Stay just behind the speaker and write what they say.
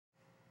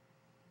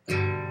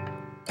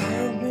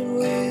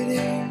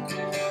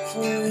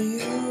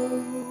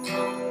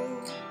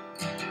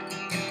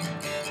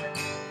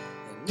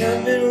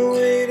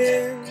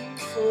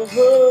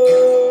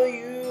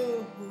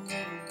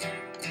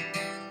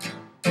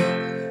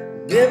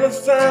Never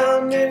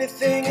found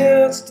anything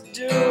else to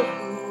do,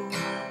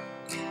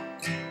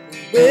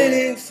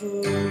 waiting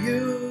for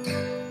you.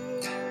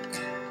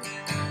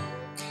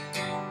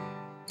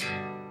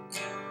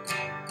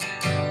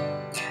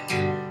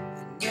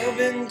 And I've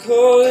been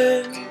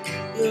calling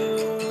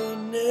your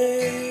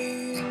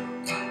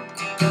name,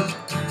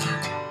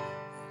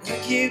 I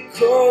keep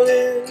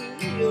calling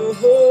your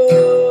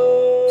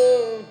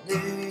whole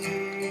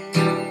name.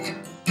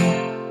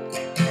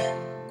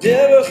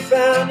 Never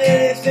found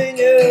anything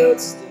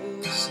else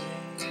the same.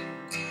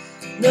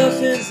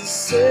 Nothing's the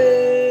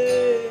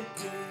same.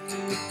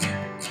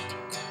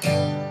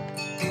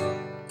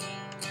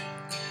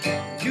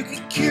 You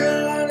could kill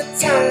a lot of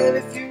time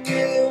if you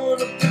really want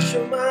to put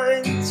your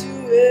mind to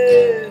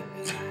it.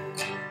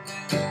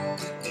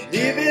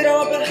 Leave it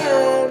all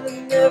behind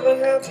and never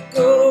have to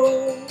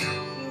go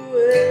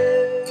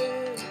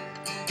away.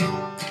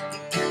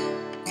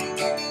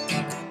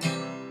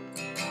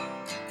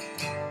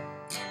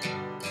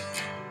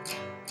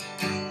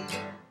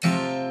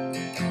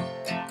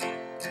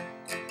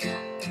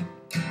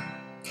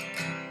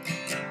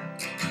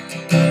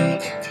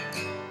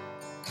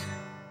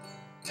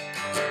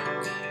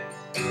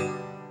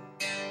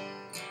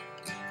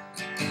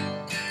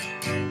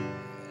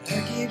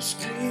 I keep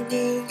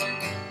screaming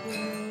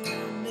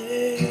your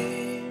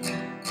name,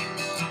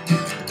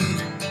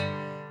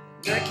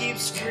 I keep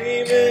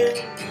screaming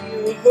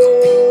your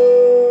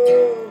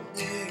whole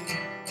name.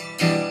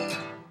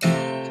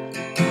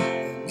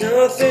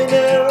 Nothing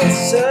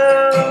else